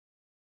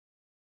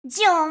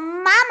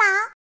John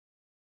Mama.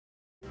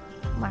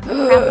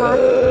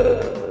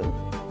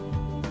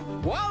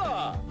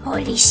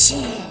 Holy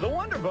shit. The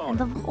Wunder Boner.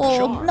 The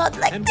hole, not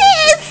like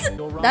this!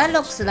 That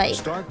looks like...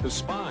 Start the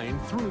spine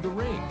through the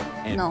ring.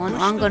 No,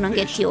 I'm gonna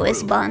get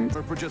US banned.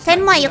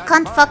 Tenma, you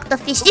can't fuck the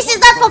fish. This is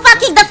not for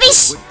fucking the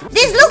fish!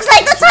 This looks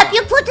like the type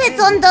you put it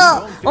on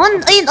the...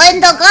 in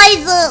the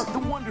guy's...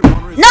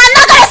 No, I'm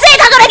not gonna say it!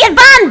 I'm gonna get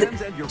banned!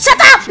 Shut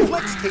up!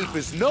 Flex tape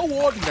is no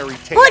ordinary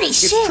tape. Holy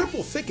shit! Its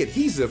triple thick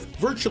adhesive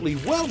virtually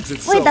welds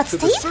itself Wait, that's to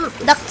the tape?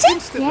 surface, Duct tape?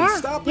 instantly Yeah.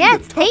 stopping Yeah,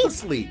 the it's tape.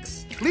 toughest leaks.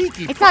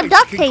 Leaky It's not pipes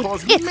duct can tape,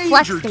 cause it's major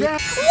flex tape.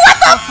 damage. What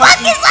the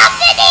fuck is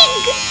happening?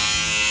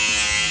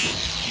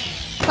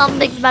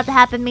 Something's about to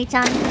happen,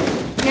 Mii-chan.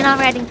 You're not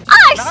ready.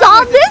 I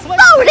saw this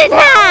boat in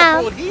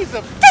half!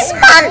 This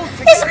man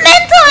is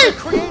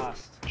mental!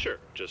 Sure,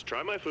 just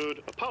try my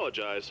food,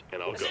 apologize,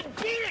 and I'll go.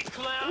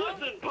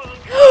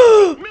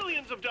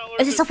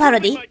 Is this a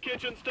parody?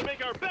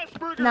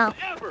 No.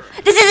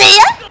 This is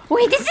real?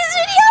 Wait, this is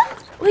real?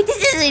 Wait, this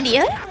is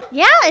real?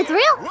 Yeah, it's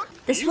real.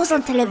 This was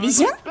on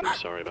television? I'm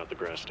sorry about the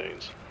grass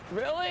stains.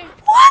 Really?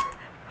 What?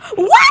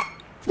 What?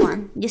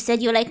 One, you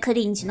said you like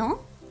cringe,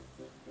 no?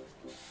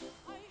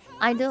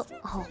 I do.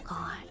 Oh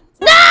god.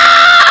 No!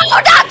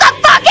 Not the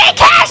fucking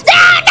cash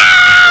down! No!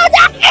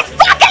 That is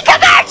fucking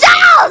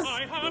commercials!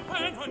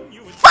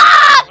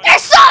 Fuck!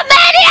 There's so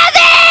many of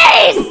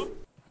these!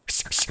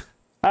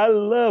 I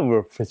love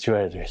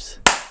refrigerators.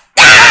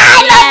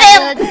 I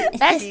love him! Is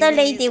That's this the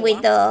lady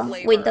with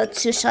the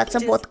 2 shots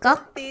of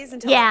vodka?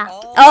 Yeah.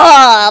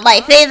 Oh,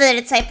 my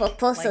favorite type of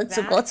person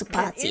to go to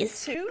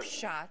parties. 2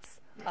 shots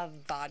of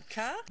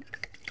vodka.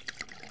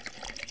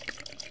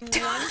 1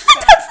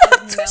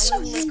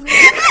 shot of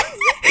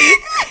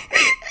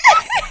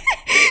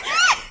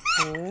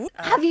melon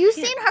Have you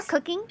seen her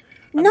cooking?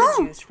 No,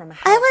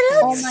 I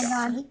will Oh my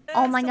god.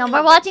 Oh my god.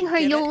 We're watching her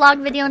Yule Log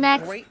video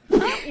next.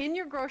 In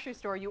your grocery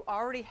store, you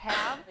already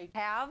have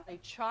a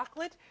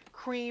chocolate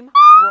cream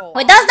roll.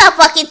 Wait, that's not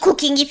fucking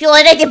cooking if you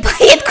already buy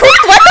it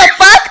cooked. What the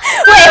fuck?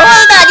 Wait,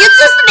 hold on. You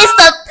just missed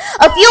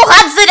a few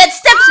hundred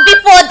steps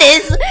before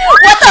this.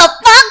 What the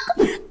fuck?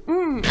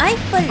 I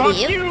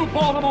believe. Fuck you,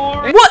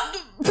 Baltimore! What?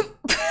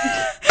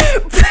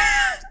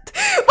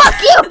 Fuck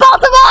you,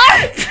 Baltimore!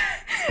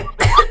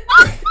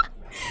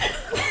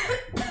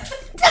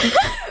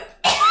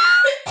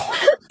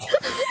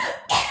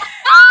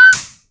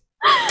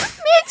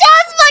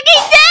 Mii-chan's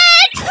fucking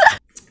dead!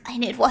 I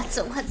need one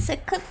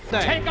second.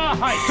 Take a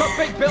hike to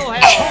Big Bill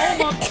Head,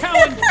 home of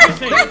Callan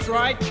Kissing! That's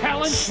right,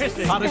 Callan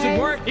Kissing! How does it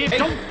work? It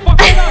don't fuck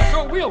it up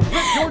or we'll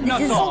rip your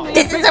nuts off!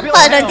 This is a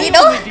parody,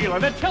 no?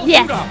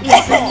 Yes,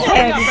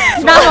 yes.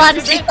 You're not allowed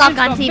to say fuck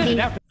on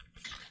TV.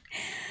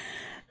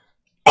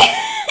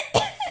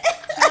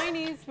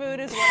 Chinese food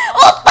is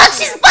Oh fuck,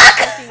 she's back!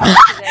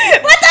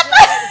 what the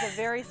fuck? It's a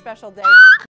very special day.